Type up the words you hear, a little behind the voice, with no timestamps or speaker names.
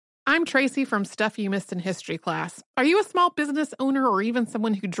I'm Tracy from Stuff You Missed in History class. Are you a small business owner or even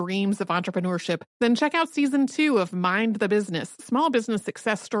someone who dreams of entrepreneurship? Then check out Season 2 of Mind the Business, Small Business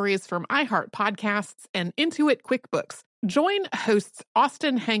Success Stories from iHeart Podcasts and Intuit QuickBooks. Join hosts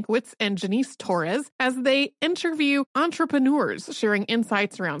Austin Hankwitz and Janice Torres as they interview entrepreneurs sharing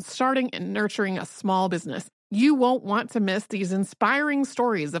insights around starting and nurturing a small business. You won't want to miss these inspiring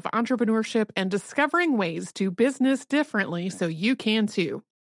stories of entrepreneurship and discovering ways to business differently so you can too.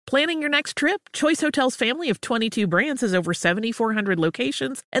 Planning your next trip? Choice Hotels' family of 22 brands has over 7,400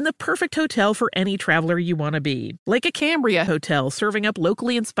 locations and the perfect hotel for any traveler you want to be. Like a Cambria Hotel, serving up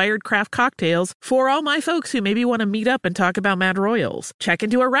locally inspired craft cocktails for all my folks who maybe want to meet up and talk about Mad Royals. Check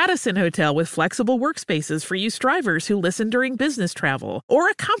into a Radisson Hotel with flexible workspaces for you strivers who listen during business travel. Or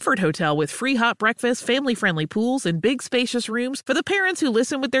a Comfort Hotel with free hot breakfast, family-friendly pools, and big spacious rooms for the parents who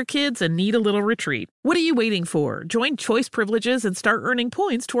listen with their kids and need a little retreat. What are you waiting for? Join Choice Privileges and start earning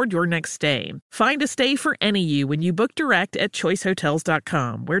points toward your next stay. Find a stay for any you when you book direct at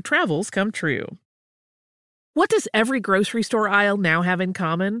choicehotels.com, where travels come true. What does every grocery store aisle now have in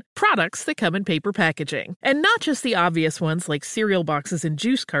common? Products that come in paper packaging. And not just the obvious ones like cereal boxes and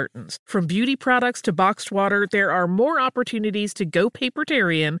juice cartons. From beauty products to boxed water, there are more opportunities to go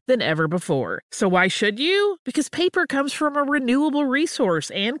papertarian than ever before. So why should you? Because paper comes from a renewable resource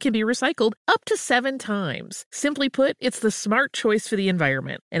and can be recycled up to 7 times. Simply put, it's the smart choice for the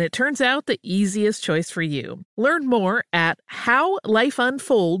environment. And it turns out the easiest choice for you. Learn more at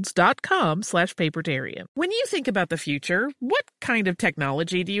howlifeunfolds.com/papertarian. When you think about the future, what kind of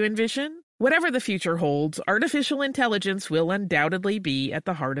technology do you envision? Whatever the future holds, artificial intelligence will undoubtedly be at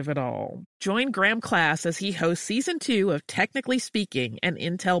the heart of it all. Join Graham Class as he hosts Season 2 of Technically Speaking, an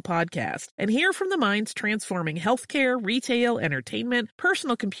Intel podcast, and hear from the minds transforming healthcare, retail, entertainment,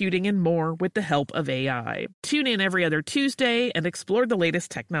 personal computing, and more with the help of AI. Tune in every other Tuesday and explore the latest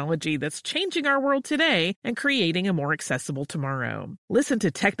technology that's changing our world today and creating a more accessible tomorrow. Listen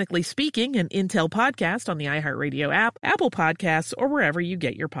to Technically Speaking, an Intel podcast on the iHeartRadio app, Apple Podcasts, or wherever you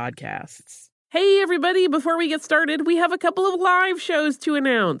get your podcasts. Hey everybody, before we get started, we have a couple of live shows to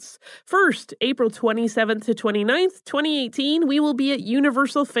announce. First, April 27th to 29th, 2018, we will be at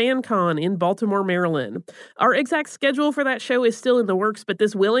Universal Fan Con in Baltimore, Maryland. Our exact schedule for that show is still in the works, but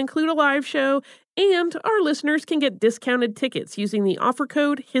this will include a live show, and our listeners can get discounted tickets using the offer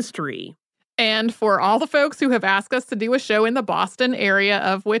code HISTORY. And for all the folks who have asked us to do a show in the Boston area,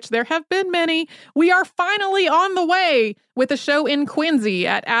 of which there have been many, we are finally on the way with a show in Quincy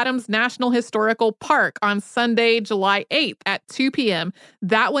at Adams National Historical Park on Sunday, July 8th at 2 p.m.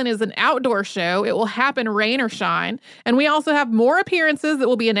 That one is an outdoor show. It will happen rain or shine. And we also have more appearances that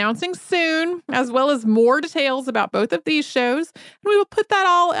we'll be announcing soon, as well as more details about both of these shows. And we will put that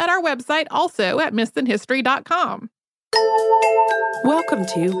all at our website, also at missedinhistory.com. Welcome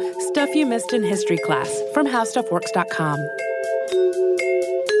to Stuff You Missed in History class from HowStuffWorks.com.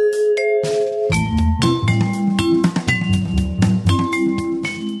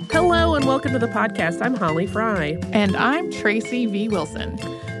 Hello and welcome to the podcast. I'm Holly Fry. And I'm Tracy V. Wilson.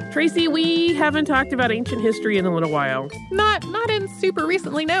 Tracy, we haven't talked about ancient history in a little while. Not in super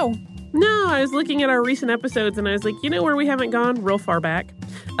recently, no. No, I was looking at our recent episodes and I was like, you know where we haven't gone? Real far back.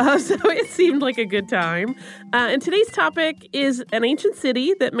 So it seemed like a good time. And today's topic is an ancient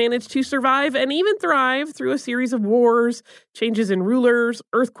city that managed to survive and even thrive through a series of wars, changes in rulers,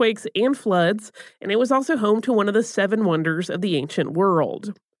 earthquakes, and floods. And it was also home to one of the 7 wonders of the ancient world.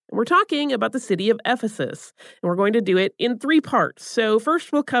 And we're talking about the city of Ephesus, and we're going to do it in 3 parts. So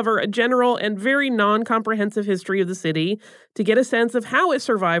first, we'll cover a general and very non-comprehensive history of the city to get a sense of how it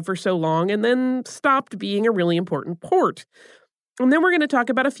survived for so long and then stopped being a really important port. And then we're going to talk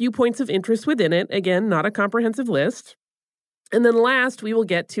about a few points of interest within it. Again, not a comprehensive list. And then last, we will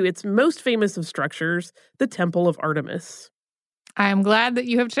get to its most famous of structures, the Temple of Artemis. I am glad that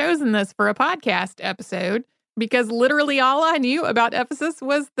you have chosen this for a podcast episode, because literally all I knew about Ephesus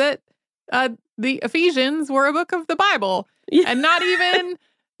was that the Ephesians were a book of the Bible, and not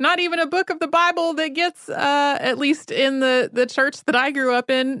even a book of the Bible that gets, at least in the church that I grew up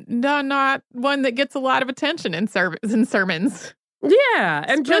in, not one that gets a lot of attention in sermons. Yeah,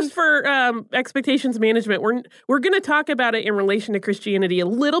 and just for expectations management, we're going to talk about it in relation to Christianity a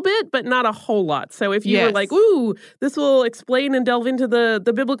little bit, but not a whole lot. So if you were like, ooh, this will explain and delve into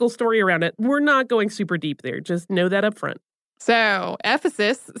the biblical story around it, we're not going super deep there. Just know that up front. So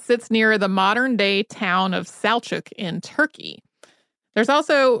Ephesus sits near the modern-day town of Selçuk in Turkey. There's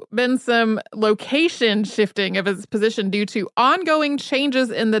also been some location shifting of its position due to ongoing changes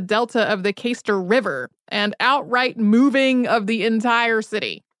in the delta of the Cayster River and outright moving of the entire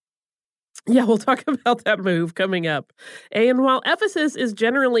city. Yeah, we'll talk about that move coming up. And while Ephesus is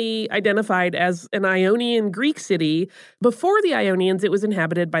generally identified as an Ionian Greek city, before the Ionians, it was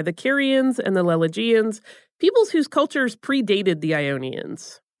inhabited by the Carians and the Lelegians, peoples whose cultures predated the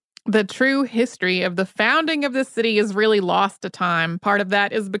Ionians. The true history of the founding of this city is really lost to time. Part of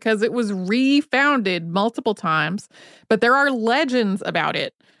that is because it was refounded multiple times, but there are legends about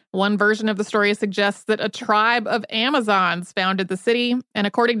it. One version of the story suggests that a tribe of Amazons founded the city, and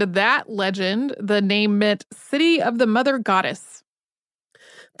according to that legend, the name meant City of the Mother Goddess.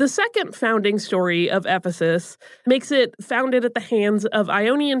 The second founding story of Ephesus makes it founded at the hands of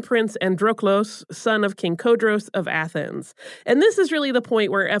Ionian prince Androclos, son of King Codros of Athens. And this is really the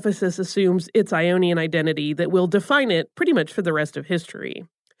point where Ephesus assumes its Ionian identity that will define it pretty much for the rest of history.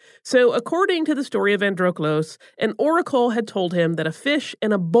 So, according to the story of Androclos, an oracle had told him that a fish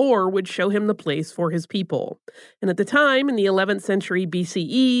and a boar would show him the place for his people. And at the time, in the 11th century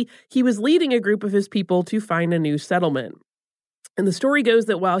BCE, he was leading a group of his people to find a new settlement. And the story goes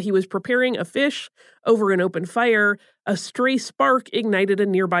that while he was preparing a fish over an open fire, a stray spark ignited a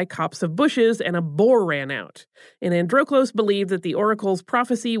nearby copse of bushes and a boar ran out. And Androclos believed that the oracle's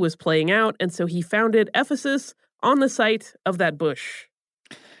prophecy was playing out, and so he founded Ephesus on the site of that bush.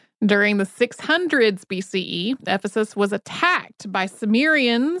 During the 600s BCE, Ephesus was attacked by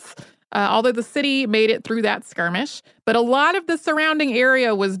Cimmerians, although the city made it through that skirmish, but a lot of the surrounding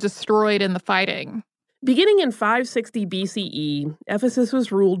area was destroyed in the fighting. Beginning in 560 BCE, Ephesus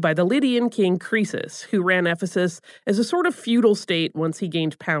was ruled by the Lydian king Croesus, who ran Ephesus as a sort of feudal state once he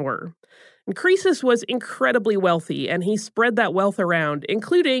gained power. And Croesus was incredibly wealthy, and he spread that wealth around,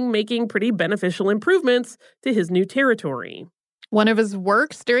 including making pretty beneficial improvements to his new territory. One of his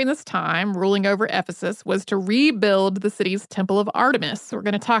works during this time, ruling over Ephesus, was to rebuild the city's Temple of Artemis. We're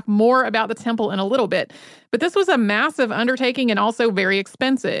going to talk more about the temple in a little bit, but this was a massive undertaking and also very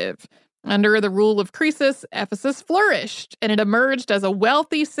expensive. Under the rule of Croesus, Ephesus flourished, and it emerged as a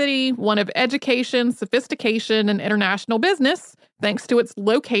wealthy city, one of education, sophistication, and international business, thanks to its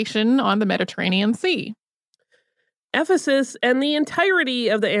location on the Mediterranean Sea. Ephesus and the entirety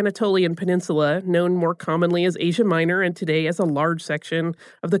of the Anatolian Peninsula, known more commonly as Asia Minor and today as a large section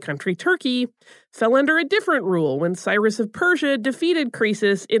of the country Turkey, fell under a different rule when Cyrus of Persia defeated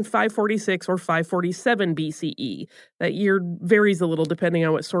Croesus in 546 or 547 BCE. That year varies a little depending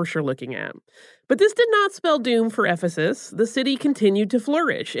on what source you're looking at. But this did not spell doom for Ephesus. The city continued to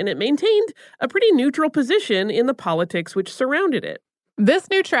flourish, and it maintained a pretty neutral position in the politics which surrounded it. This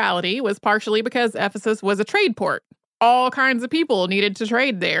neutrality was partially because Ephesus was a trade port. All kinds of people needed to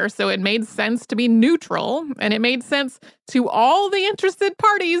trade there, so it made sense to be neutral, and it made sense to all the interested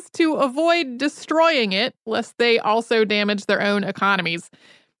parties to avoid destroying it, lest they also damage their own economies.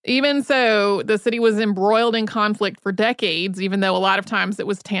 Even so, the city was embroiled in conflict for decades, even though a lot of times it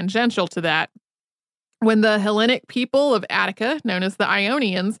was tangential to that. When the Hellenic people of Attica, known as the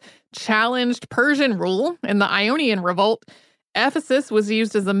Ionians, challenged Persian rule in the Ionian Revolt, Ephesus was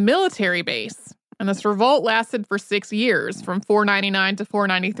used as a military base. And this revolt lasted for 6 years, from 499 to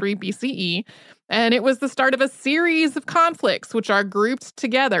 493 BCE, and it was the start of a series of conflicts which are grouped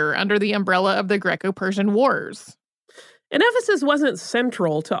together under the umbrella of the Greco-Persian Wars. And Ephesus wasn't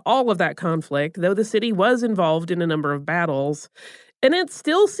central to all of that conflict, though the city was involved in a number of battles. And it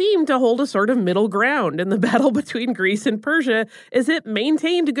still seemed to hold a sort of middle ground in the battle between Greece and Persia, as it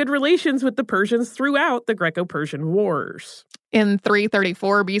maintained good relations with the Persians throughout the Greco-Persian Wars. In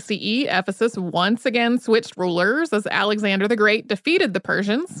 334 BCE, Ephesus once again switched rulers as Alexander the Great defeated the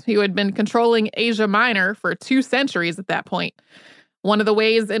Persians, who had been controlling Asia Minor for 2 centuries at that point. One of the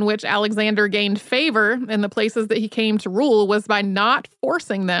ways in which Alexander gained favor in the places that he came to rule was by not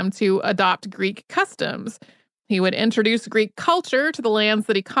forcing them to adopt Greek customs. He would introduce Greek culture to the lands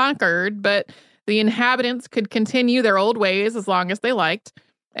that he conquered, but the inhabitants could continue their old ways as long as they liked.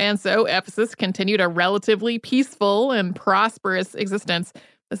 And so Ephesus continued a relatively peaceful and prosperous existence.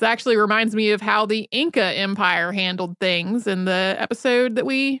 This actually reminds me of how the Inca Empire handled things in the episode that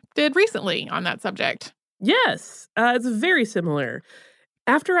we did recently on that subject. Yes, it's very similar.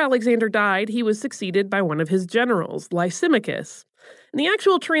 After Alexander died, he was succeeded by one of his generals, Lysimachus. And the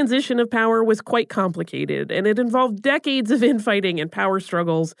actual transition of power was quite complicated, and it involved decades of infighting and power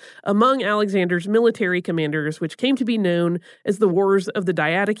struggles among Alexander's military commanders, which came to be known as the Wars of the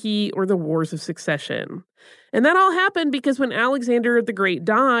Diadochi or the Wars of Succession. And that all happened because when Alexander the Great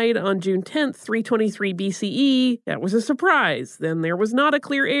died on June 10th, 323 BCE, that was a surprise. Then there was not a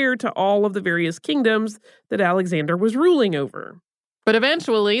clear heir to all of the various kingdoms that Alexander was ruling over. But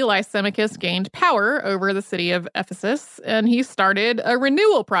eventually, Lysimachus gained power over the city of Ephesus, and he started a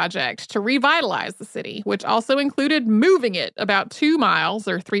renewal project to revitalize the city, which also included moving it about 2 miles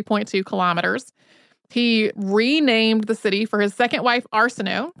or 3.2 kilometers. He renamed the city for his second wife,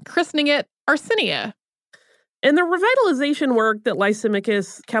 Arsinoe, christening it Arsinia. And the revitalization work that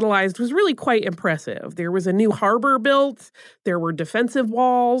Lysimachus catalyzed was really quite impressive. There was a new harbor built, there were defensive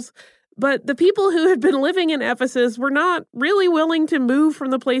walls, but the people who had been living in Ephesus were not really willing to move from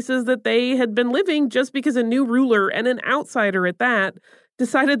the places that they had been living just because a new ruler, and an outsider at that,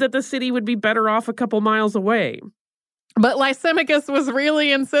 decided that the city would be better off a couple miles away. But Lysimachus was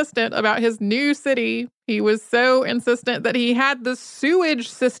really insistent about his new city. He was so insistent that he had the sewage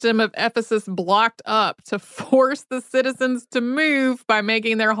system of Ephesus blocked up to force the citizens to move by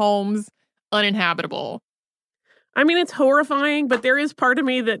making their homes uninhabitable. I mean, it's horrifying, but there is part of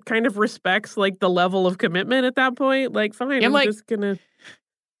me that kind of respects, like, the level of commitment at that point. Like, fine, I'm just gonna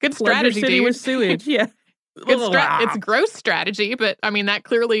good strategy, city dude. With sewage. Yeah, It's gross strategy, but I mean that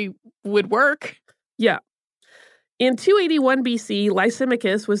clearly would work. Yeah. In 281 BC,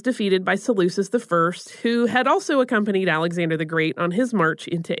 Lysimachus was defeated by Seleucus I, who had also accompanied Alexander the Great on his march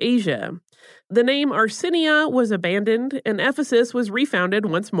into Asia. The name Arsinia was abandoned, and Ephesus was refounded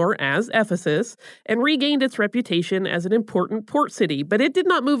once more as Ephesus and regained its reputation as an important port city. But it did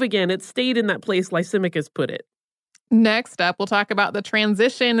not move again. It stayed in that place Lysimachus put it. Next up, we'll talk about the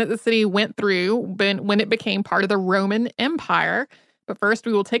transition that the city went through when it became part of the Roman Empire. But first,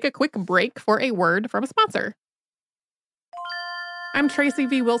 we will take a quick break for a word from a sponsor. I'm Tracy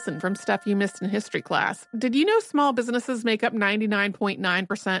V. Wilson from Stuff You Missed in History Class. Did you know small businesses make up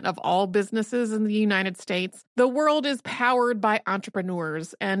 99.9% of all businesses in the United States? The world is powered by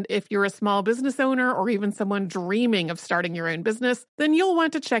entrepreneurs, and if you're a small business owner or even someone dreaming of starting your own business, then you'll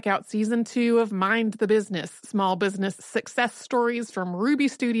want to check out Season 2 of Mind the Business, Small Business Success Stories from Ruby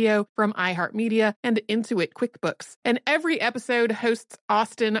Studio, from iHeartMedia, and Intuit QuickBooks. And every episode, hosts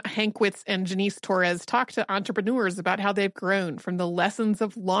Austin Hankwitz and Janice Torres talk to entrepreneurs about how they've grown from the lessons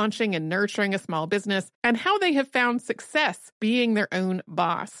of launching and nurturing a small business and how they have found success being their own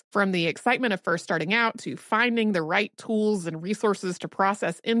boss. From the excitement of first starting out to finding the right tools and resources to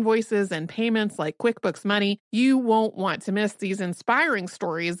process invoices and payments like QuickBooks Money, you won't want to miss these inspiring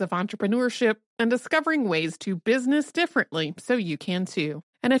stories of entrepreneurship and discovering ways to business differently so you can too.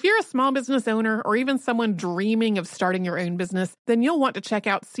 And if you're a small business owner or even someone dreaming of starting your own business, then you'll want to check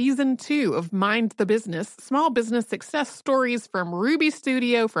out Season 2 of Mind the Business, Small Business Success Stories from Ruby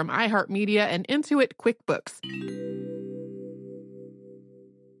Studio, from iHeartMedia, and Intuit QuickBooks.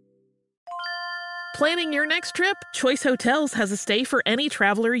 Planning your next trip? Choice Hotels has a stay for any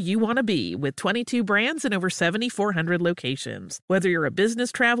traveler you want to be, with 22 brands and over 7,400 locations. Whether you're a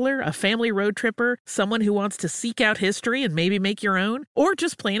business traveler, a family road tripper, someone who wants to seek out history and maybe make your own, or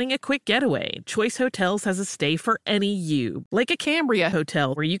just planning a quick getaway, Choice Hotels has a stay for any you. Like a Cambria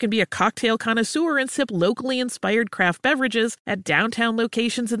Hotel, where you can be a cocktail connoisseur and sip locally inspired craft beverages at downtown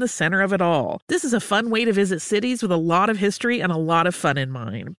locations in the center of it all. This is a fun way to visit cities with a lot of history and a lot of fun in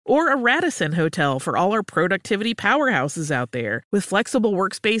mind. Or a Radisson Hotel for all our productivity powerhouses out there. With flexible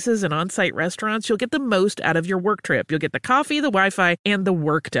workspaces and on-site restaurants, you'll get the most out of your work trip. You'll get the coffee, the Wi-Fi, and the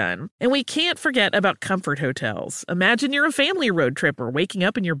work done. And we can't forget about Comfort Hotels. Imagine you're a family road tripper, waking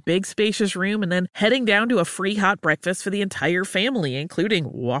up in your big spacious room and then heading down to a free hot breakfast for the entire family, including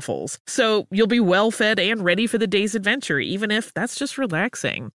waffles. So you'll be well fed and ready for the day's adventure, even if that's just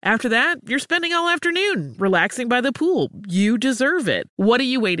relaxing. After that, you're spending all afternoon relaxing by the pool. You deserve it. What are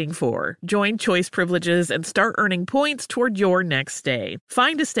you waiting for? Join Choice Privileges and start earning points toward your next stay.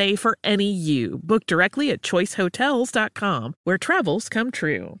 Find a stay for any you. Book directly at choicehotels.com, where travels come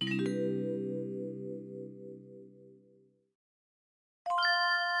true.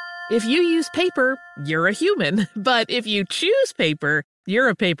 If you use paper, you're a human. But if you choose paper, you're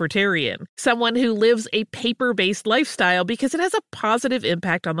a papertarian, someone who lives a paper-based lifestyle because it has a positive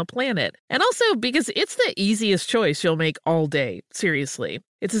impact on the planet. And also because it's the easiest choice you'll make all day. Seriously.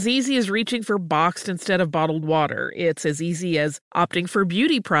 It's as easy as reaching for boxed instead of bottled water. It's as easy as opting for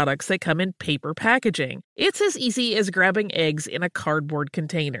beauty products that come in paper packaging. It's as easy as grabbing eggs in a cardboard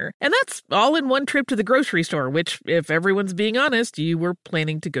container. And that's all in one trip to the grocery store, which, if everyone's being honest, you were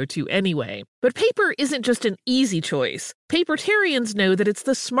planning to go to anyway. But paper isn't just an easy choice. Papertarians know that it's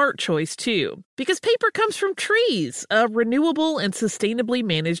the smart choice, too. Because paper comes from trees, a renewable and sustainably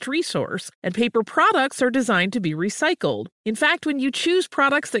managed resource. And paper products are designed to be recycled. In fact, when you choose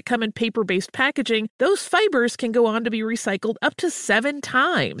products that come in paper-based packaging, those fibers can go on to be recycled up to 7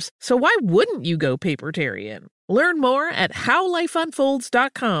 times. So why wouldn't you go papertarian? Learn more at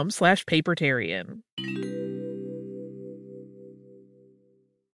howlifeunfolds.com/papertarian.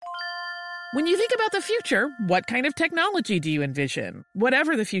 When you think about the future, what kind of technology do you envision?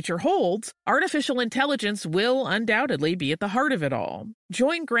 Whatever the future holds, artificial intelligence will undoubtedly be at the heart of it all.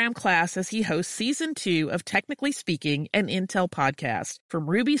 Join Graham Class as he hosts Season 2 of Technically Speaking, an Intel podcast from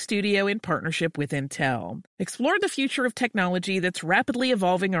Ruby Studio in partnership with Intel. Explore the future of technology that's rapidly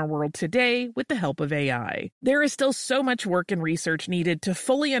evolving our world today with the help of AI. There is still so much work and research needed to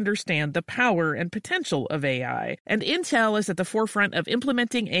fully understand the power and potential of AI, and Intel is at the forefront of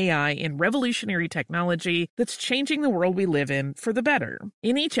implementing AI in revolutionary technology that's changing the world we live in for the better.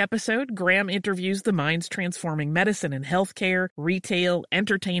 In each episode, Graham interviews the minds transforming medicine and healthcare, retail,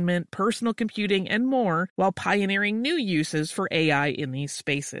 entertainment, personal computing, and more, while pioneering new uses for AI in these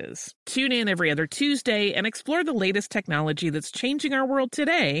spaces. Tune in every other Tuesday and explore the latest technology that's changing our world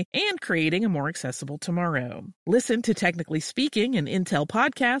today and creating a more accessible tomorrow. Listen to Technically Speaking, an Intel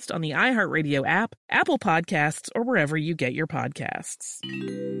podcast on the iHeartRadio app, Apple Podcasts, or wherever you get your podcasts.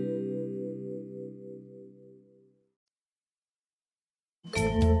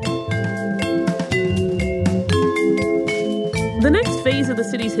 The next phase of the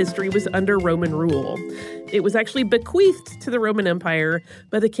city's history was under Roman rule. It was actually bequeathed to the Roman Empire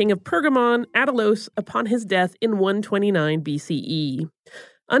by the king of Pergamon, Attalus, upon his death in 129 BCE.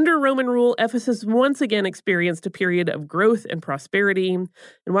 Under Roman rule, Ephesus once again experienced a period of growth and prosperity, and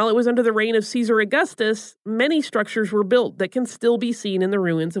while it was under the reign of Caesar Augustus, many structures were built that can still be seen in the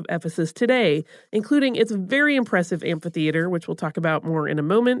ruins of Ephesus today, including its very impressive amphitheater, which we'll talk about more in a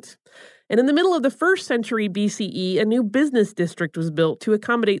moment. And in the middle of the 1st century BCE, a new business district was built to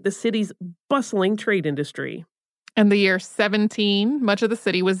accommodate the city's bustling trade industry. In the year 17, much of the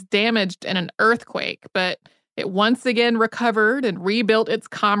city was damaged in an earthquake, but it once again recovered and rebuilt its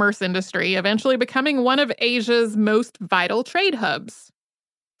commerce industry, eventually becoming one of Asia's most vital trade hubs.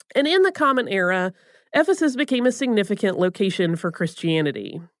 And in the Common Era, Ephesus became a significant location for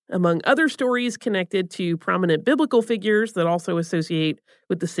Christianity. Among other stories connected to prominent biblical figures that also associate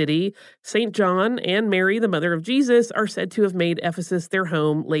with the city, St. John and Mary, the mother of Jesus, are said to have made Ephesus their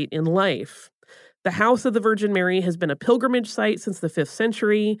home late in life. The House of the Virgin Mary has been a pilgrimage site since the 5th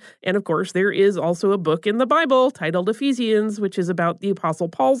century, and of course there is also a book in the Bible titled Ephesians, which is about the Apostle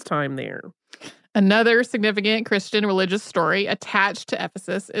Paul's time there. Another significant Christian religious story attached to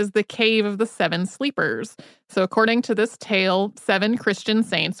Ephesus is the Cave of the Seven Sleepers. So according to this tale, 7 Christian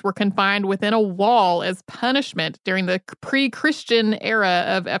saints were confined within a wall as punishment during the pre-Christian era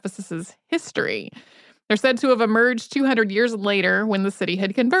of Ephesus's history. They're said to have emerged 200 years later when the city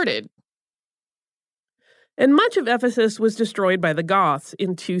had converted. And much of Ephesus was destroyed by the Goths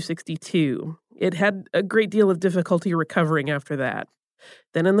in 262. It had a great deal of difficulty recovering after that.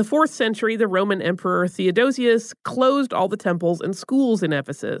 Then in the 4th century, the Roman Emperor Theodosius closed all the temples and schools in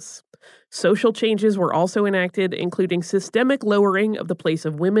Ephesus. Social changes were also enacted, including systemic lowering of the place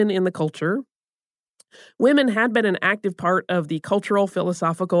of women in the culture. Women had been an active part of the cultural,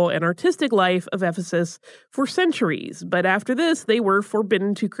 philosophical, and artistic life of Ephesus for centuries, but after this, they were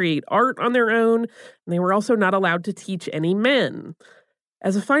forbidden to create art on their own, and they were also not allowed to teach any men.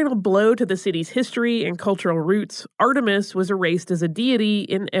 As a final blow to the city's history and cultural roots, Artemis was erased as a deity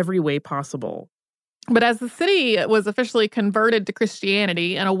in every way possible. But as the city was officially converted to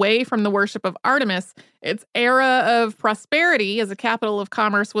Christianity and away from the worship of Artemis, its era of prosperity as a capital of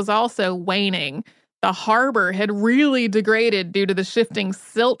commerce was also waning. The harbor had really degraded due to the shifting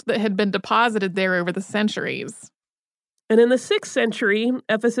silt that had been deposited there over the centuries. And in the 6th century,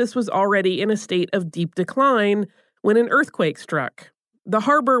 Ephesus was already in a state of deep decline when an earthquake struck. The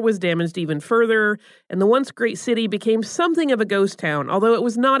harbor was damaged even further, and the once great city became something of a ghost town, although it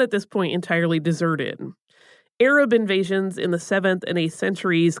was not at this point entirely deserted. Arab invasions in the 7th and 8th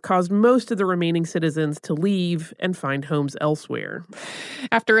centuries caused most of the remaining citizens to leave and find homes elsewhere.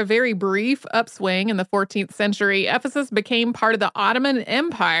 After a very brief upswing in the 14th century, Ephesus became part of the Ottoman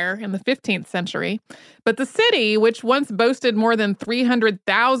Empire in the 15th century. But the city, which once boasted more than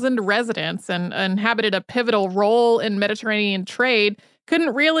 300,000 residents and inhabited a pivotal role in Mediterranean trade,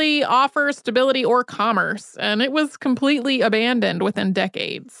 couldn't really offer stability or commerce, and it was completely abandoned within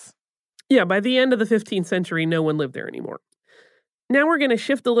decades. Yeah, by the end of the 15th century, no one lived there anymore. Now we're going to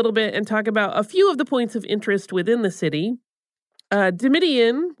shift a little bit and talk about a few of the points of interest within the city.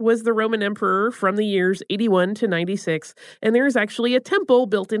 Domitian was the Roman emperor from the years 81 to 96, and there's actually a temple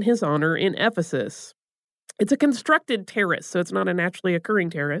built in his honor in Ephesus. It's a constructed terrace, so it's not a naturally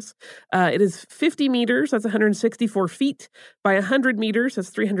occurring terrace. It is 50 meters, that's 164 feet, by 100 meters, that's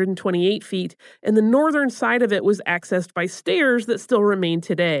 328 feet, and the northern side of it was accessed by stairs that still remain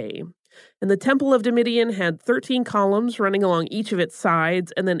today. And the Temple of Domitian had 13 columns running along each of its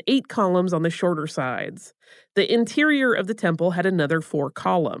sides, and then 8 columns on the shorter sides. The interior of the temple had another 4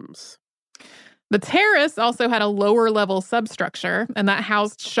 columns. The terrace also had a lower level substructure, and that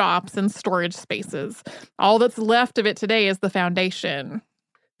housed shops and storage spaces. All that's left of it today is the foundation.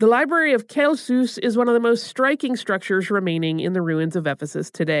 The Library of Celsus is one of the most striking structures remaining in the ruins of Ephesus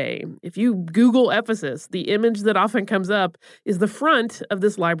today. If you Google Ephesus, the image that often comes up is the front of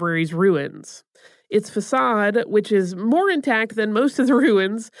this library's ruins. Its facade, which is more intact than most of the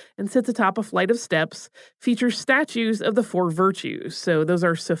ruins and sits atop a flight of steps, features statues of the four virtues. So those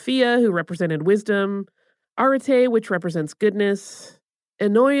are Sophia, who represented wisdom, Arete, which represents goodness,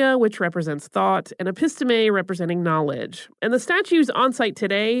 Enoia, which represents thought, and Episteme, representing knowledge. And the statues on site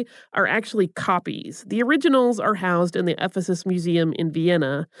today are actually copies. The originals are housed in the Ephesus Museum in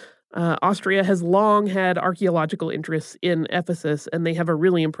Vienna. Austria has long had archaeological interests in Ephesus, and they have a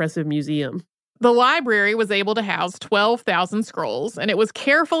really impressive museum. The library was able to house 12,000 scrolls, and it was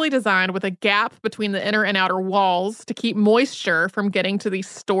carefully designed with a gap between the inner and outer walls to keep moisture from getting to these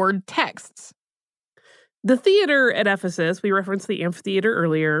stored texts. The theater at Ephesus, we referenced the amphitheater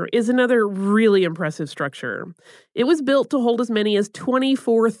earlier, is another really impressive structure. It was built to hold as many as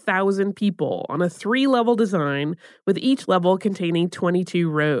 24,000 people on a 3-level design, with each level containing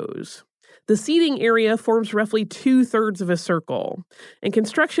 22 rows. The seating area forms roughly 2/3 of a circle, and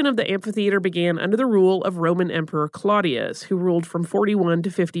construction of the amphitheater began under the rule of Roman Emperor Claudius, who ruled from 41 to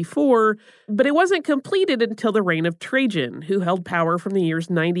 54, but it wasn't completed until the reign of Trajan, who held power from the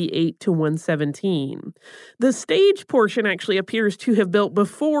years 98 to 117. The stage portion actually appears to have built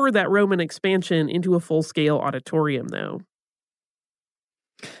before that Roman expansion into a full-scale auditorium, though.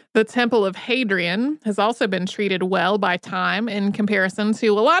 The Temple of Hadrian has also been treated well by time in comparison to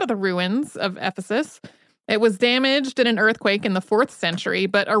a lot of the ruins of Ephesus. It was damaged in an earthquake in the 4th century,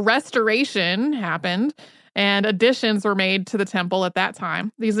 but a restoration happened and additions were made to the temple at that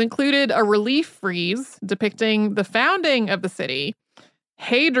time. These included a relief frieze depicting the founding of the city.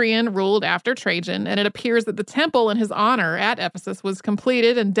 Hadrian ruled after Trajan, and it appears that the temple in his honor at Ephesus was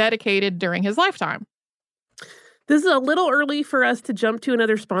completed and dedicated during his lifetime. This is a little early for us to jump to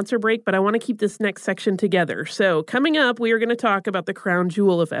another sponsor break, but I want to keep this next section together. So coming up, we are going to talk about the crown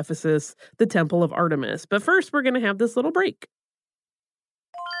jewel of Ephesus, the Temple of Artemis. But first, we're going to have this little break.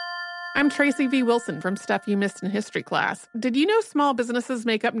 I'm Tracy V. Wilson from Stuff You Missed in History Class. Did you know small businesses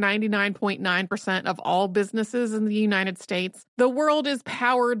make up 99.9% of all businesses in the United States? The world is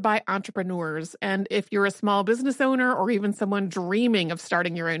powered by entrepreneurs, and if you're a small business owner or even someone dreaming of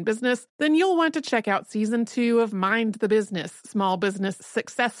starting your own business, then you'll want to check out Season 2 of Mind the Business, Small Business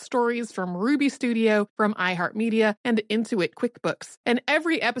Success Stories from Ruby Studio, from iHeartMedia, and Intuit QuickBooks. And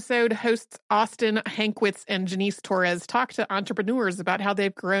every episode, hosts Austin Hankwitz and Janice Torres talk to entrepreneurs about how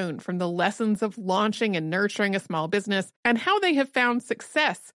they've grown from the lessons of launching and nurturing a small business and how they have found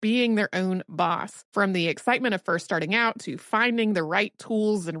success being their own boss. From the excitement of first starting out to finding the right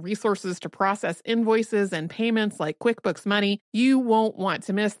tools and resources to process invoices and payments like QuickBooks Money, you won't want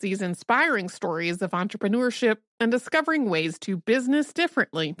to miss these inspiring stories of entrepreneurship and discovering ways to business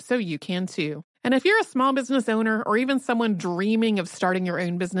differently so you can too. And if you're a small business owner or even someone dreaming of starting your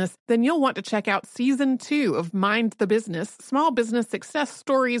own business, then you'll want to check out Season 2 of Mind the Business, Small Business Success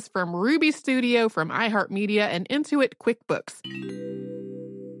Stories from Ruby Studio, from iHeartMedia, and Intuit QuickBooks.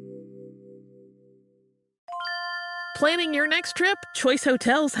 Planning your next trip? Choice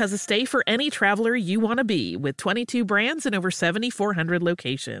Hotels has a stay for any traveler you want to be, with 22 brands and over 7,400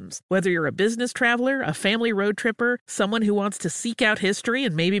 locations. Whether you're a business traveler, a family road tripper, someone who wants to seek out history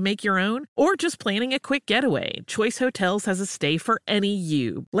and maybe make your own, or just planning a quick getaway, Choice Hotels has a stay for any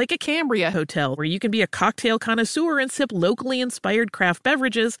you. Like a Cambria Hotel, where you can be a cocktail connoisseur and sip locally inspired craft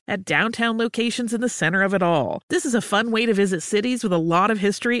beverages at downtown locations in the center of it all. This is a fun way to visit cities with a lot of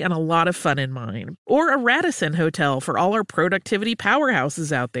history and a lot of fun in mind. Or a Radisson Hotel for all our productivity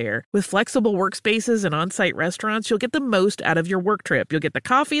powerhouses out there. With flexible workspaces and on-site restaurants, you'll get the most out of your work trip. You'll get the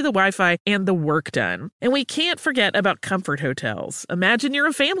coffee, the Wi-Fi, and the work done. And we can't forget about Comfort Hotels. Imagine you're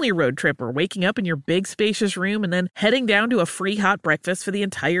a family road tripper, waking up in your big spacious room and then heading down to a free hot breakfast for the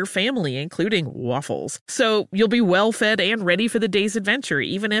entire family, including waffles. So you'll be well fed and ready for the day's adventure,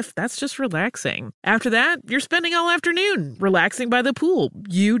 even if that's just relaxing. After that, you're spending all afternoon relaxing by the pool.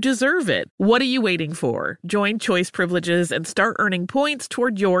 You deserve it. What are you waiting for? Join Choice Privileges and start earning points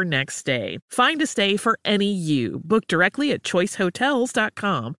toward your next stay. Find a stay for any you. Book directly at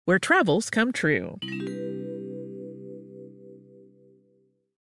choicehotels.com, where travels come true.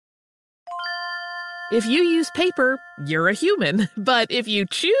 If you use paper, you're a human. But if you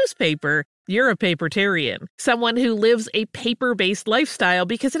choose paper, you're a papertarian, someone who lives a paper-based lifestyle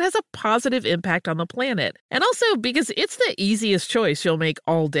because it has a positive impact on the planet. And also because it's the easiest choice you'll make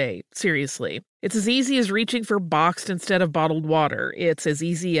all day. Seriously. It's as easy as reaching for boxed instead of bottled water. It's as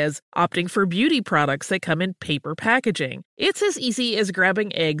easy as opting for beauty products that come in paper packaging. It's as easy as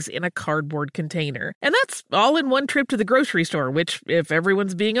grabbing eggs in a cardboard container. And that's all in one trip to the grocery store, which, if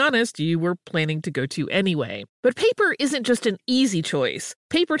everyone's being honest, you were planning to go to anyway. But paper isn't just an easy choice.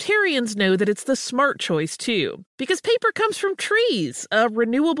 Papertarians know that it's the smart choice, too. Because paper comes from trees, a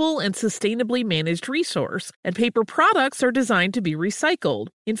renewable and sustainably managed resource. And paper products are designed to be recycled.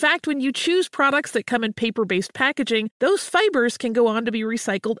 In fact, when you choose products that come in paper-based packaging, those fibers can go on to be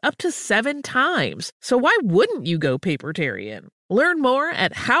recycled up to 7 times. So why wouldn't you go papertarian? Learn more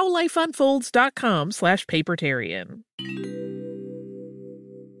at howlifeunfolds.com/papertarian.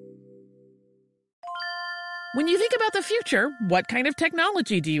 When you think about the future, what kind of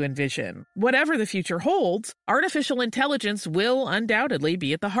technology do you envision? Whatever the future holds, artificial intelligence will undoubtedly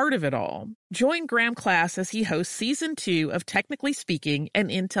be at the heart of it all. Join Graham Class as he hosts Season 2 of Technically Speaking, an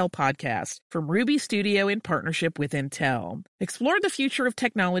Intel podcast from Ruby Studio in partnership with Intel. Explore the future of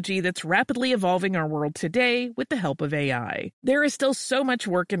technology that's rapidly evolving our world today with the help of AI. There is still so much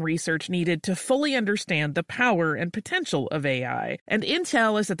work and research needed to fully understand the power and potential of AI, and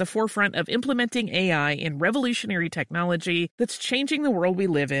Intel is at the forefront of implementing AI in revolutionary technology that's changing the world we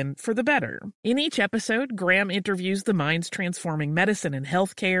live in for the better. In each episode, Graham interviews the minds transforming medicine and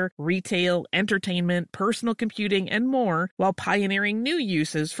healthcare, retail, entertainment, personal computing, and more, while pioneering new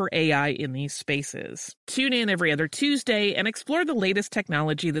uses for AI in these spaces. Tune in every other Tuesday and explore the latest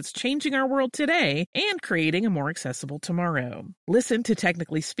technology that's changing our world today and creating a more accessible tomorrow. Listen to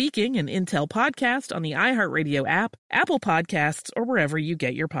Technically Speaking, an Intel podcast on the iHeartRadio app, Apple Podcasts, or wherever you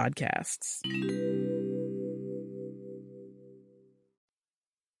get your podcasts.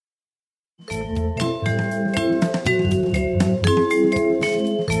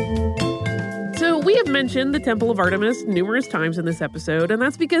 So we have mentioned the Temple of Artemis numerous times in this episode, and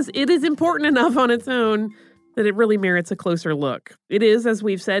that's because it is important enough on its own that it really merits a closer look. It is, as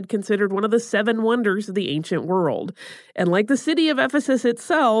we've said, considered one of the 7 wonders of the ancient world. And like the city of Ephesus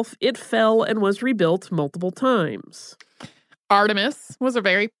itself, it fell and was rebuilt multiple times. Artemis was a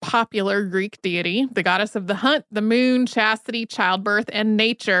very popular Greek deity, the goddess of the hunt, the moon, chastity, childbirth, and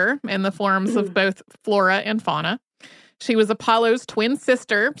nature in the forms of both flora and fauna. She was Apollo's twin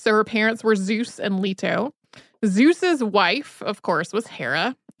sister, so her parents were Zeus and Leto. Zeus's wife, of course, was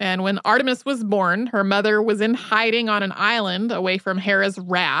Hera, and when Artemis was born, her mother was in hiding on an island away from Hera's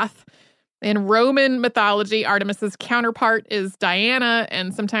wrath. In Roman mythology, Artemis's counterpart is Diana,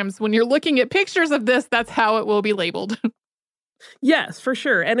 and sometimes when you're looking at pictures of this, that's how it will be labeled. Yes, for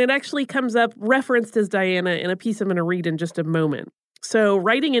sure. And it actually comes up referenced as Diana in a piece I'm going to read in just a moment. So,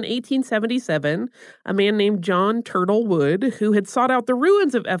 writing in 1877, a man named John Turtle Wood, who had sought out the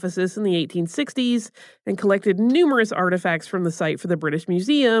ruins of Ephesus in the 1860s and collected numerous artifacts from the site for the British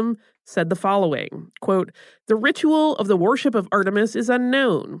Museum, said the following, quote, "The ritual of the worship of Artemis is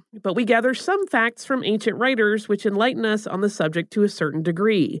unknown, but we gather some facts from ancient writers which enlighten us on the subject to a certain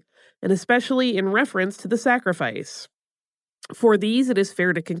degree, and especially in reference to the sacrifice. For these, it is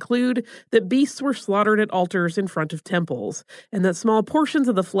fair to conclude that beasts were slaughtered at altars in front of temples, and that small portions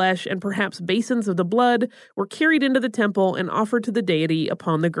of the flesh and perhaps basins of the blood were carried into the temple and offered to the deity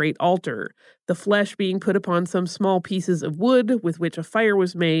upon the great altar, the flesh being put upon some small pieces of wood with which a fire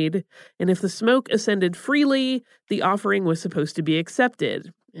was made, and if the smoke ascended freely, the offering was supposed to be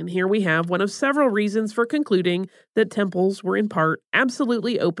accepted." And here we have one of several reasons for concluding that temples were in part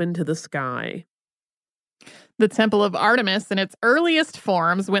absolutely open to the sky. The Temple of Artemis in its earliest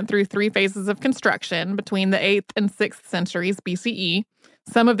forms went through 3 phases of construction between the 8th and 6th centuries BCE.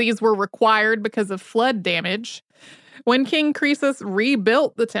 Some of these were required because of flood damage. When King Croesus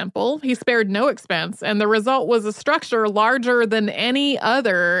rebuilt the temple, he spared no expense, and the result was a structure larger than any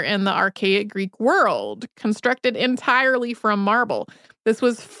other in the archaic Greek world, constructed entirely from marble. This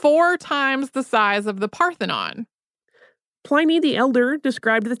was 4 times the size of the Parthenon. Pliny the Elder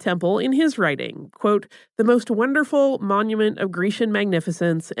described the temple in his writing, quote, "the most wonderful monument of Grecian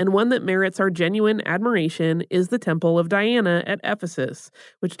magnificence and one that merits our genuine admiration is the Temple of Diana at Ephesus,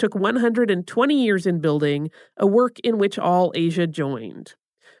 which took 120 years in building, a work in which all Asia joined.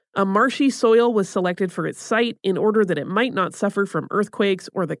 A marshy soil was selected for its site in order that it might not suffer from earthquakes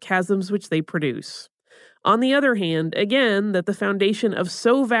or the chasms which they produce. On the other hand, again, that the foundation of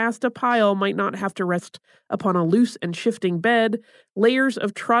so vast a pile might not have to rest upon a loose and shifting bed, layers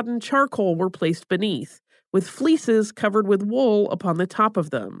of trodden charcoal were placed beneath, with fleeces covered with wool upon the top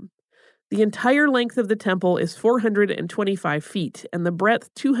of them. The entire length of the temple is 425 feet, and the breadth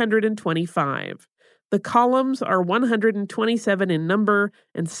 225. The columns are 127 in number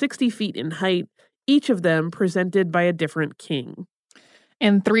and 60 feet in height, each of them presented by a different king."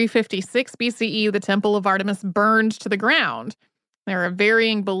 In 356 BCE, the Temple of Artemis burned to the ground. There are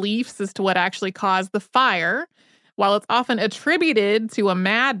varying beliefs as to what actually caused the fire. While it's often attributed to a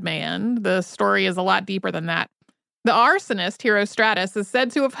madman, the story is a lot deeper than that. The arsonist, Herostratus, is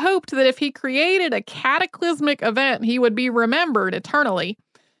said to have hoped that if he created a cataclysmic event, he would be remembered eternally.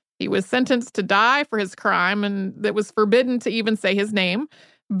 He was sentenced to die for his crime, and it was forbidden to even say his name.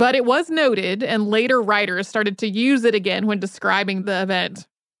 But it was noted, and later writers started to use it again when describing the event.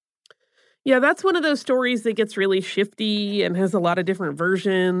 Yeah, that's one of those stories that gets really shifty and has a lot of different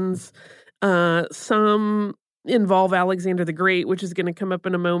versions. Some involve Alexander the Great, which is going to come up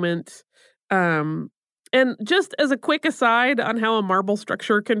in a moment. And just as a quick aside on how a marble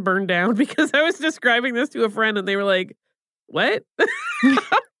structure can burn down, because I was describing this to a friend and they were like, what?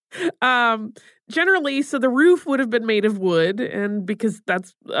 Generally, so the roof would have been made of wood, and because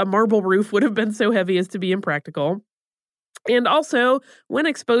that's a marble roof would have been so heavy as to be impractical. And also, when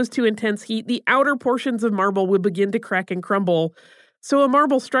exposed to intense heat, the outer portions of marble would begin to crack and crumble. So a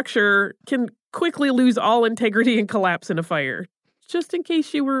marble structure can quickly lose all integrity and collapse in a fire. Just in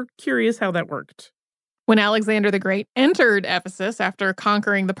case you were curious how that worked. When Alexander the Great entered Ephesus after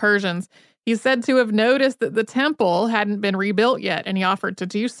conquering the Persians, he's said to have noticed that the temple hadn't been rebuilt yet, and he offered to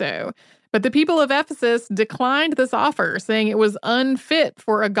do so. But the people of Ephesus declined this offer, saying it was unfit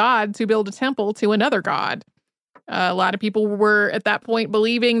for a god to build a temple to another god. A lot of people were at that point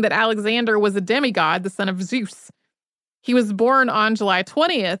believing that Alexander was a demigod, the son of Zeus. He was born on July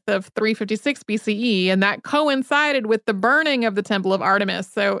 20th of 356 BCE, and that coincided with the burning of the Temple of Artemis.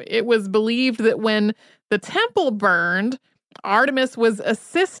 So it was believed that when the temple burned, Artemis was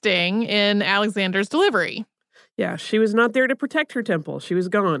assisting in Alexander's delivery. Yeah, she was not there to protect her temple. She was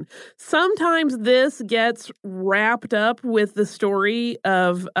gone. Sometimes this gets wrapped up with the story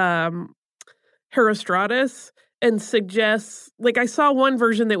of Herostratus and suggests, like I saw one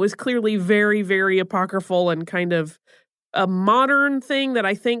version that was clearly very, very apocryphal and kind of a modern thing that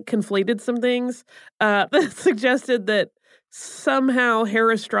I think conflated some things that suggested that somehow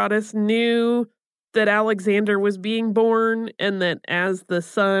Herostratus knew that Alexander was being born, and that as the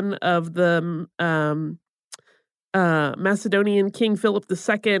son of the Macedonian King Philip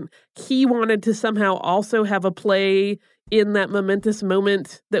II, he wanted to somehow also have a play in that momentous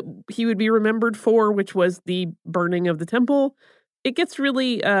moment that he would be remembered for, which was the burning of the temple. It gets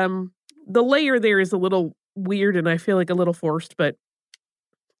really, the layer there is a little weird and I feel like a little forced, but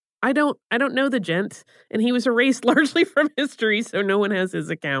I don't know the gent, and he was erased largely from history, so no one has his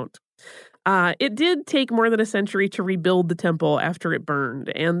account. It did take more than a century to rebuild the temple after it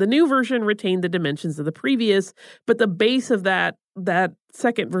burned, and the new version retained the dimensions of the previous, but the base of that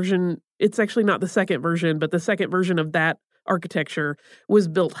second version, it's actually not the second version, but the second version of that architecture was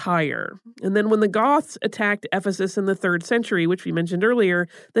built higher. And then when the Goths attacked Ephesus in the 3rd century, which we mentioned earlier,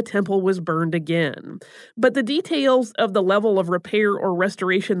 the temple was burned again. But the details of the level of repair or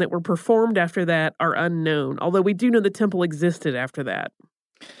restoration that were performed after that are unknown, although we do know the temple existed after that.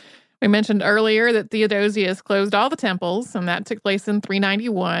 We mentioned earlier that Theodosius closed all the temples, and that took place in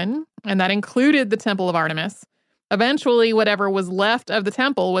 391, and that included the Temple of Artemis. Eventually, whatever was left of the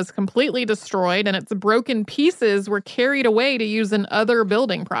temple was completely destroyed, and its broken pieces were carried away to use in other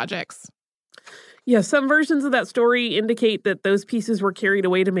building projects. Yeah, some versions of that story indicate that those pieces were carried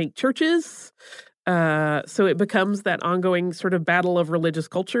away to make churches. So it becomes that ongoing sort of battle of religious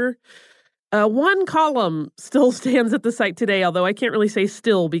culture. One column still stands at the site today, although I can't really say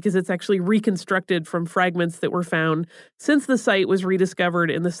still because it's actually reconstructed from fragments that were found since the site was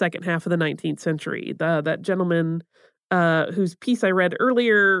rediscovered in the second half of the 19th century. That gentleman whose piece I read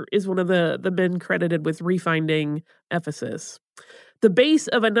earlier is one of the men credited with refinding Ephesus. The base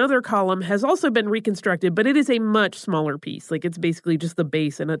of another column has also been reconstructed, but it is a much smaller piece. Like it's basically just the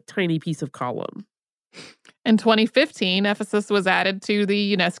base and a tiny piece of column. In 2015, Ephesus was added to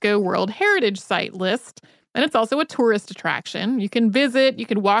the UNESCO World Heritage Site list, and it's also a tourist attraction. You can visit, you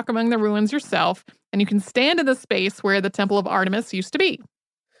can walk among the ruins yourself, and you can stand in the space where the Temple of Artemis used to be.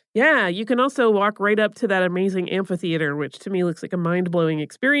 Yeah, you can also walk right up to that amazing amphitheater, which to me looks like a mind-blowing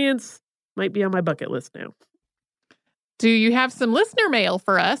experience. Might be on my bucket list now. Do you have some listener mail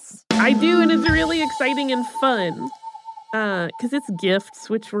for us? I do, and it's really exciting and fun. Because it's gifts,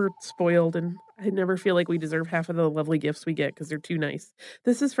 which we're spoiled, and I never feel like we deserve half of the lovely gifts we get because they're too nice.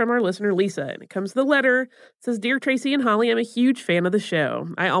 This is from our listener, Lisa, and it comes the letter. It says, Dear Tracy and Holly, I'm a huge fan of the show.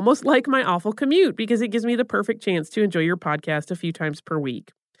 I almost like my awful commute because it gives me the perfect chance to enjoy your podcast a few times per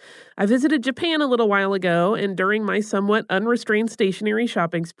week. I visited Japan a little while ago, and during my somewhat unrestrained stationery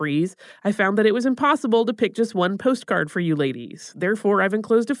shopping sprees, I found that it was impossible to pick just one postcard for you ladies. Therefore, I've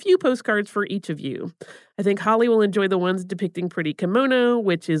enclosed a few postcards for each of you. I think Holly will enjoy the ones depicting pretty kimono,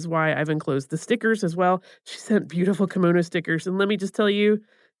 which is why I've enclosed the stickers as well. She sent beautiful kimono stickers, and let me just tell you,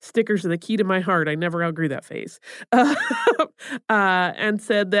 stickers are the key to my heart. I never outgrew that phase. And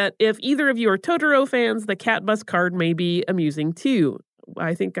said that if either of you are Totoro fans, the cat bus card may be amusing too.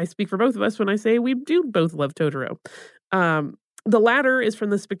 I think I speak for both of us when I say we do both love Totoro. The latter is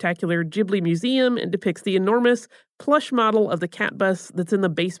from the spectacular Ghibli Museum and depicts the enormous plush model of the cat bus that's in the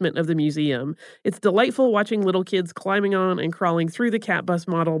basement of the museum. It's delightful watching little kids climbing on and crawling through the cat bus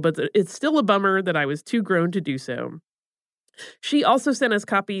model, but it's still a bummer that I was too grown to do so. She also sent us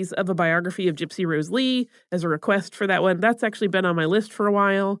copies of a biography of Gypsy Rose Lee as a request for that one. That's actually been on my list for a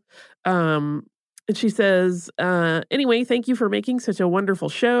while. And she says, anyway, thank you for making such a wonderful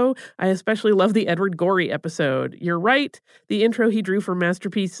show. I especially love the Edward Gorey episode. You're right. The intro he drew for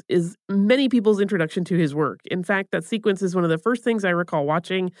Masterpiece is many people's introduction to his work. In fact, that sequence is one of the first things I recall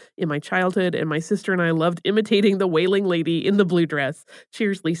watching in my childhood, and my sister and I loved imitating the wailing lady in the blue dress.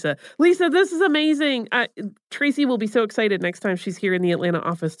 Cheers, Lisa. Lisa, this is amazing. Tracy will be so excited next time she's here in the Atlanta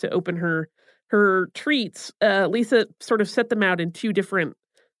office to open her treats. Lisa sort of set them out in two different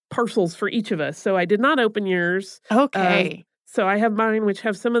parcels for each of us. So I did not open yours. Okay. So I have mine, which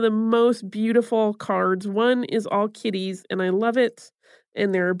have some of the most beautiful cards. One is all kitties, and I love it.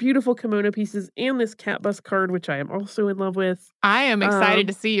 And there are beautiful kimono pieces and this cat bus card, which I am also in love with. I am excited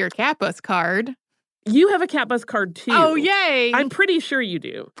to see your cat bus card. You have a cat bus card too. Oh, yay. I'm pretty sure you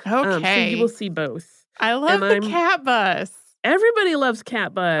do. Okay. So you will see both. I love the cat bus. Everybody loves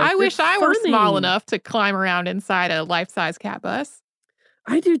cat bus. I wish I were funny. small enough to climb around inside a life-size cat bus.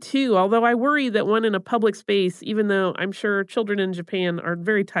 I do too, although I worry that one in a public space, even though I'm sure children in Japan are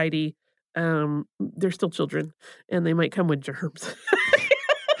very tidy, they're still children, and they might come with germs.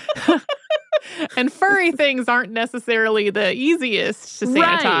 And furry things aren't necessarily the easiest to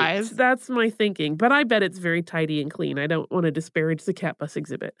sanitize. Right. That's my thinking, but I bet it's very tidy and clean. I don't want to disparage the cat bus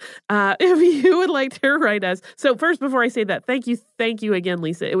exhibit. If you would like to write us. So first, before I say that, thank you again,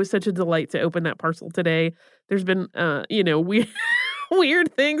 Lisa. It was such a delight to open that parcel today. There's been,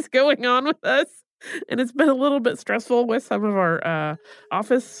 weird things going on with us. And it's been a little bit stressful with some of our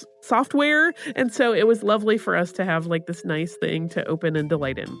office software. And so it was lovely for us to have like this nice thing to open and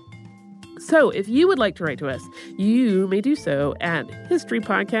delight in. So if you would like to write to us, you may do so at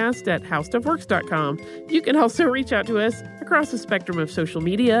historypodcast@howstuffworks.com. You can also reach out to us across the spectrum of social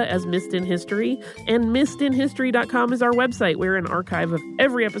media as Missed in History, and missedinhistory.com is our website where an archive of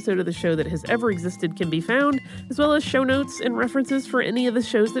every episode of the show that has ever existed can be found, as well as show notes and references for any of the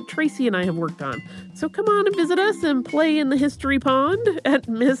shows that Tracy and I have worked on. So come on and visit us and play in the history pond at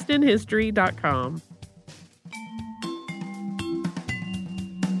missedinhistory.com.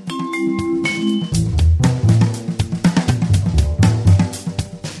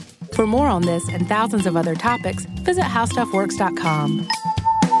 For more on this and thousands of other topics, visit howstuffworks.com.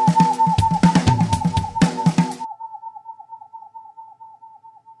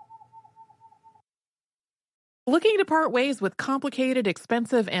 Looking to part ways with complicated,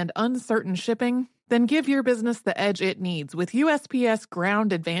 expensive, and uncertain shipping? Then give your business the edge it needs with USPS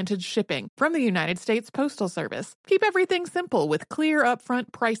Ground Advantage shipping from the United States Postal Service. Keep everything simple with clear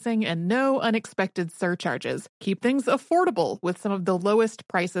upfront pricing and no unexpected surcharges. Keep things affordable with some of the lowest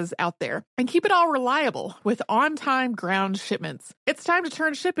prices out there. And keep it all reliable with on-time ground shipments. It's time to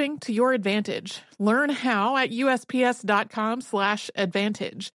turn shipping to your advantage. Learn how at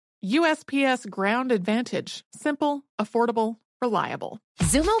USPS.com/advantage. USPS Ground Advantage. Simple, affordable, reliable.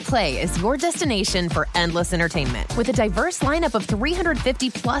 Xumo Play is your destination for endless entertainment. With a diverse lineup of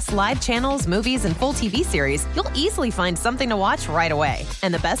 350 plus live channels, movies, and full TV series, you'll easily find something to watch right away.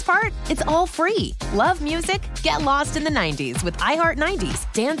 And the best part? It's all free. Love music? Get lost in the 90s with iHeart 90s.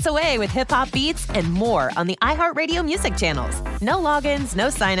 Dance away with hip-hop beats and more on the iHeartRadio music channels. No logins, no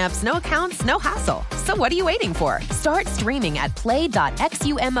signups, no accounts, no hassle. So what are you waiting for? Start streaming at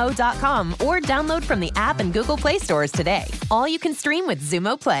play.xumo.com or download from the app and Google Play stores today. All you can stream with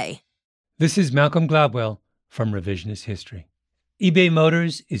Xumo Play. This is Malcolm Gladwell from Revisionist History. eBay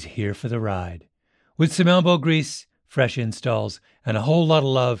Motors is here for the ride. With some elbow grease, fresh installs, and a whole lot of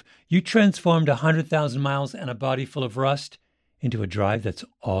love, you transformed 100,000 miles and a body full of rust into a drive that's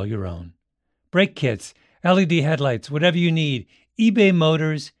all your own. Brake kits, LED headlights, whatever you need, eBay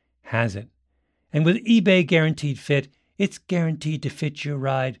Motors has it. And with eBay Guaranteed Fit, it's guaranteed to fit your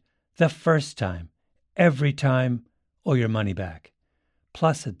ride the first time, every time, or your money back.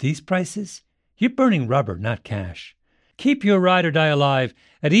 Plus, at these prices, you're burning rubber, not cash. Keep your ride or die alive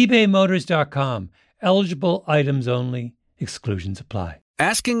at ebaymotors.com. Eligible items only. Exclusions apply.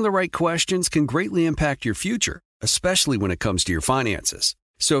 Asking the right questions can greatly impact your future, especially when it comes to your finances.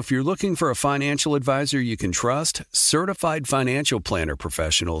 So if you're looking for a financial advisor you can trust, certified financial planner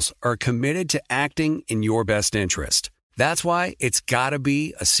professionals are committed to acting in your best interest. That's why it's got to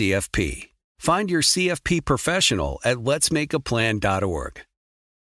be a CFP. Find your CFP professional at letsmakeaplan.org.